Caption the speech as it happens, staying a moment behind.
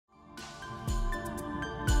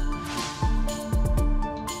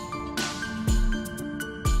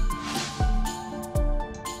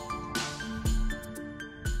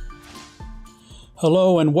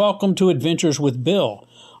Hello and welcome to Adventures with Bill.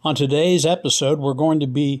 On today's episode, we're going to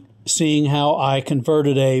be seeing how I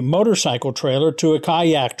converted a motorcycle trailer to a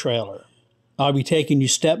kayak trailer. I'll be taking you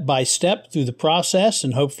step by step through the process,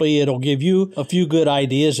 and hopefully it'll give you a few good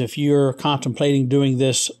ideas if you're contemplating doing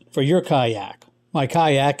this for your kayak. My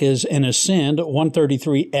kayak is an Ascend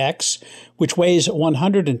 133X, which weighs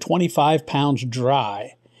 125 pounds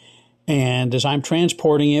dry. And as I'm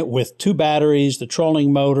transporting it with two batteries, the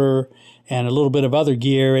trolling motor, and a little bit of other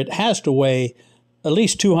gear, it has to weigh at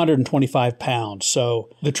least 225 pounds, so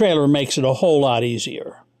the trailer makes it a whole lot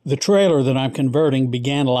easier. The trailer that I'm converting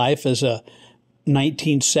began life as a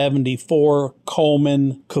 1974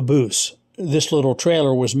 Coleman caboose. This little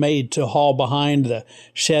trailer was made to haul behind the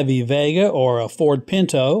Chevy Vega or a Ford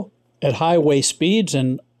Pinto at highway speeds,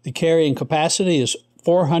 and the carrying capacity is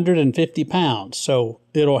 450 pounds, so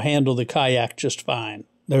it'll handle the kayak just fine.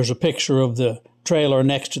 There's a picture of the trailer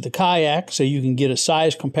next to the kayak so you can get a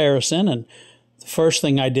size comparison, and the first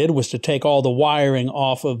thing I did was to take all the wiring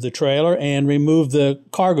off of the trailer and remove the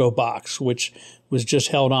cargo box, which was just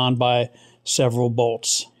held on by several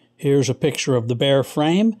bolts. Here's a picture of the bare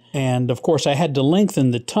frame, and of course I had to lengthen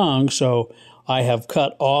the tongue, so I have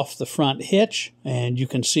cut off the front hitch, and you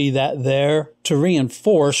can see that there to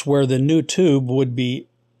reinforce where the new tube would be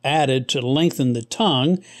added to lengthen the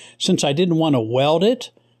tongue. Since I didn't want to weld it,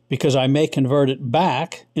 because I may convert it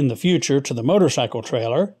back in the future to the motorcycle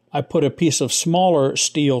trailer, I put a piece of smaller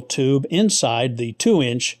steel tube inside the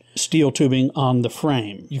 2-inch steel tubing on the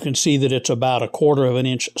frame. You can see that it's about 1/4 of an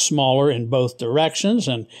inch smaller in both directions,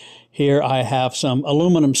 and here I have some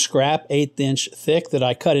aluminum scrap 1/8 inch thick that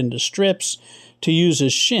I cut into strips to use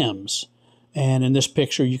as shims. And in this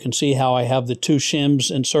picture you can see how I have the 2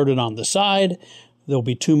 shims inserted on the side. There'll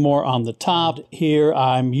be 2 more on the top. Here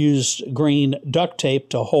I'm used green duct tape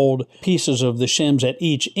to hold pieces of the shims at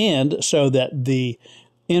each end so that the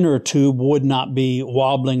inner tube would not be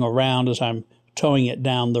wobbling around as I'm towing it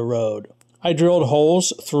down the road. I drilled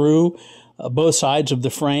holes through both sides of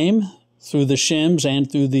the frame, through the shims and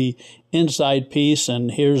through the inside piece,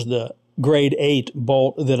 and here's the grade 8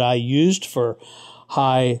 bolt that I used for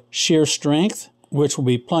high shear strength, which will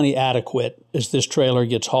be plenty adequate as this trailer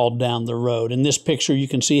gets hauled down the road. In this picture, you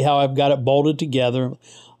can see how I've got it bolted together,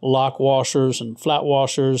 lock washers and flat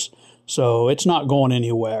washers, so it's not going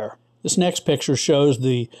anywhere. This next picture shows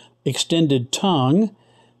the extended tongue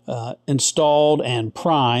installed and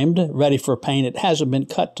primed, ready for paint. It hasn't been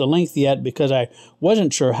cut to length yet because I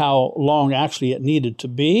wasn't sure how long actually it needed to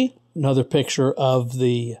be. Another picture of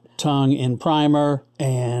the tongue in primer,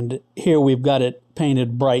 and here we've got it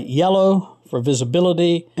painted bright yellow for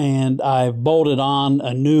visibility, and I've bolted on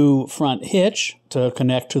a new front hitch to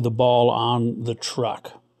connect to the ball on the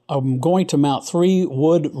truck. I'm going to mount 3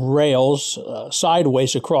 wood rails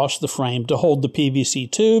sideways across the frame to hold the PVC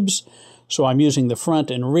tubes, so I'm using the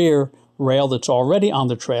front and rear rail that's already on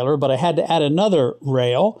the trailer, but I had to add another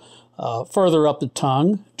rail further up the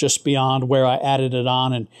tongue, just beyond where I added it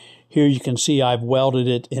on, and here you can see I've welded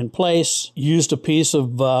it in place. Used a piece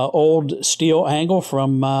of old steel angle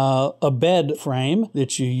from a bed frame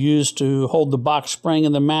that you use to hold the box spring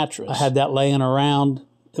in the mattress. I had that laying around.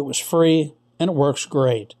 It was free, and it works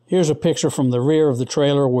great. Here's a picture from the rear of the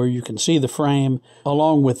trailer where you can see the frame,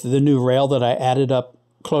 along with the new rail that I added up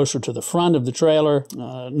closer to the front of the trailer.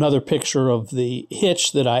 Another picture of the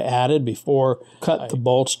hitch that I added before cut the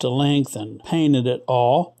bolts to length and painted it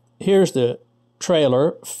all. Here's the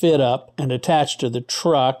trailer fit up and attached to the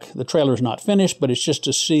truck. The trailer's not finished, but it's just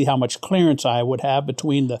to see how much clearance I would have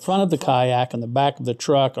between the front of the kayak and the back of the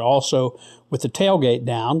truck. Also, with the tailgate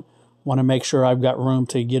down, want to make sure I've got room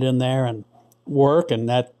to get in there and work, and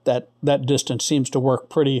that distance seems to work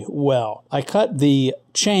pretty well. I cut the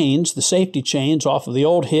chains, the safety chains, off of the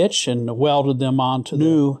old hitch and welded them onto the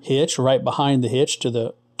new hitch right behind the hitch to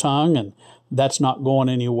the tongue, and that's not going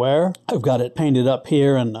anywhere. I've got it painted up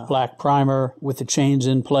here in black primer with the chains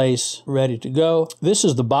in place, ready to go. This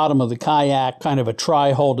is the bottom of the kayak, kind of a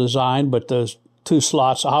tri-hole design, but those 2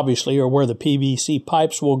 slots obviously are where the PVC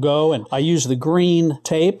pipes will go, and I use the green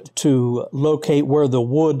tape to locate where the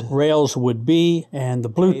wood rails would be, and the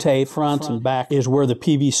blue tape front and back is where the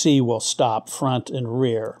PVC will stop, front and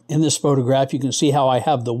rear. In this photograph you can see how I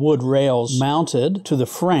have the wood rails mounted to the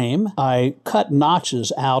frame. I cut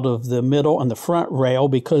notches out of the middle and the front rail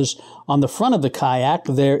because on the front of the kayak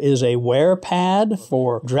there is a wear pad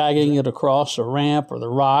for dragging it across a ramp or the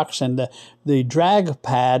rocks, and the drag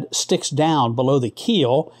pad sticks down below the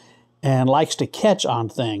keel and likes to catch on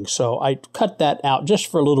things. So I cut that out just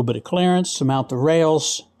for a little bit of clearance. To mount the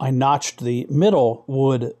rails, I notched the middle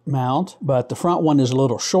wood mount, but the front one is a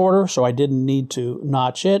little shorter, so I didn't need to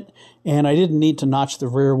notch it. and I didn't need to notch the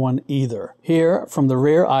rear one either. Here, from the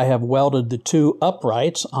rear, I have welded the two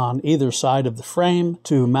uprights on either side of the frame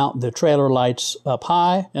to mount the trailer lights up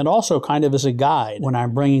high, and also kind of as a guide when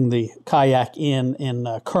I'm bringing the kayak in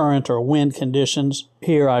current or wind conditions.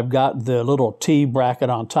 Here I've got the little T-bracket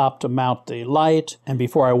on top to mount the light, and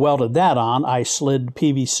before I welded that on, I slid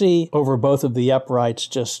PVC over both of the uprights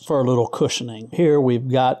just for a little cushioning. Here we've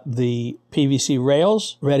got the PVC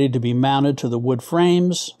rails ready to be mounted to the wood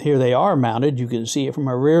frames. Here they are mounted. You can see it from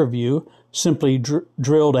a rear view. Simply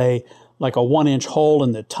drilled like a 1-inch hole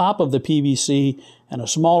in the top of the PVC and a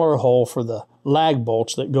smaller hole for the lag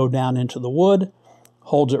bolts that go down into the wood.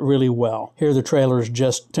 Holds it really well. Here the trailer is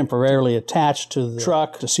just temporarily attached to the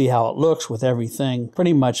truck to see how it looks with everything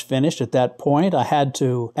pretty much finished at that point. I had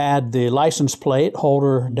to add the license plate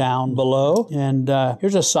holder down below, and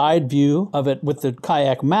here's a side view of it with the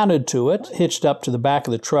kayak mounted to it, hitched up to the back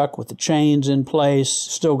of the truck with the chains in place.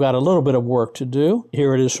 Still got a little bit of work to do.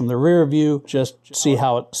 Here it is from the rear view, just see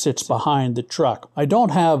how it sits behind the truck. I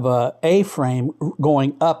don't have a A-frame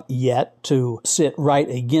going up yet to sit right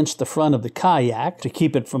against the front of the kayak to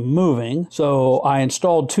keep it from moving. So I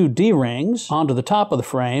installed two D-rings onto the top of the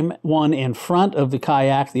frame, one in front of the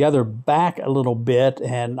kayak, the other back a little bit,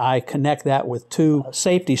 and I connect that with two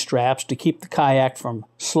safety straps to keep the kayak from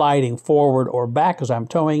sliding forward or back as I'm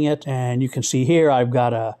towing it. And you can see here I've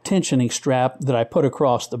got a tensioning strap that I put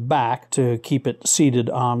across the back to keep it seated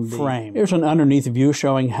on the frame. Here's an underneath view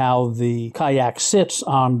showing how the kayak sits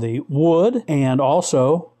on the wood and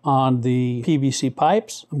also on the PVC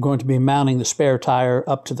pipes. I'm going to be mounting the spare tire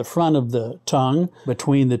up to the front of the tongue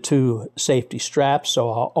between the two safety straps, so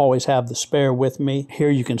I'll always have the spare with me. Here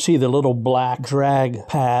you can see the little black drag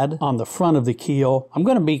pad on the front of the keel. I'm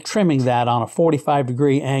going to be trimming that on a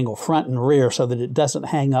 45-degree angle front and rear so that it doesn't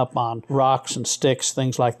hang up on rocks and sticks,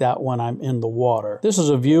 things like that when I'm in the water. This is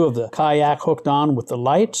a view of the kayak hooked on with the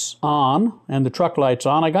lights on and the truck lights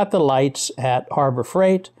on. I got the lights at Harbor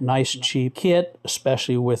Freight. Nice cheap kit,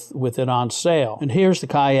 especially with it on sale. And here's the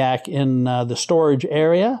kayak in the storage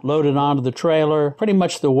area, loaded onto the trailer, pretty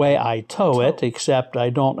much the way I tow it, except I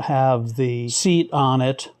don't have the seat on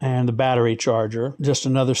it and the battery charger. Just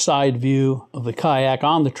another side view of the kayak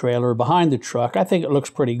on the trailer behind the truck. I think it looks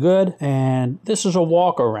pretty good, and this is a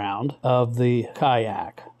walk around of the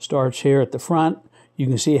kayak. Starts here at the front. You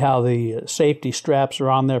can see how the safety straps are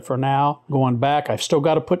on there for now. Going back, I've still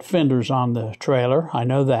got to put fenders on the trailer. I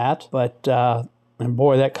know that, but and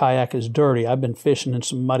boy, that kayak is dirty. I've been fishing in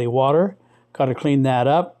some muddy water. Got to clean that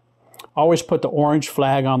up. Always put the orange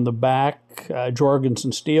flag on the back,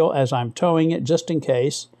 Jorgensen steel, as I'm towing it, just in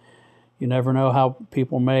case. You never know how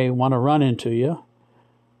people may want to run into you.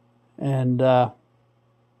 And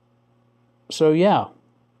so, yeah.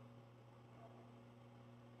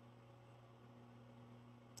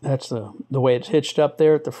 That's the way it's hitched up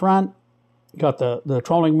there at the front. Got the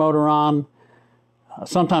trolling motor on.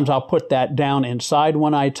 Sometimes I'll put that down inside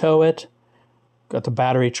when I tow it. Got the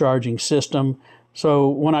battery charging system. So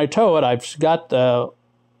when I tow it, I've got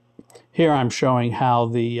here I'm showing how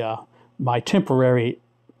the my temporary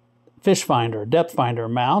fish finder, depth finder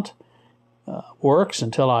mount works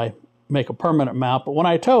until I make a permanent mount. But when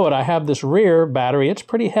I tow it, I have this rear battery. It's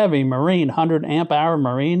pretty heavy, marine, 100 amp hour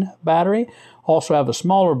marine battery. Also have a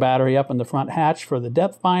smaller battery up in the front hatch for the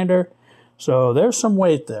depth finder. So there's some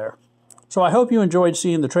weight there. So I hope you enjoyed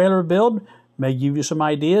seeing the trailer build. May give you some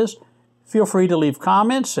ideas. Feel free to leave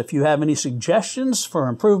comments. If you have any suggestions for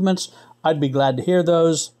improvements, I'd be glad to hear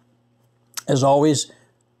those. As always,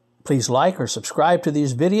 please like or subscribe to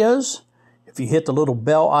these videos. If you hit the little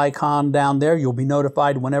bell icon down there, you'll be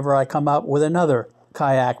notified whenever I come up with another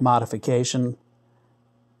kayak modification.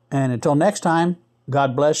 And until next time,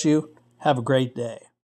 God bless you. Have a great day.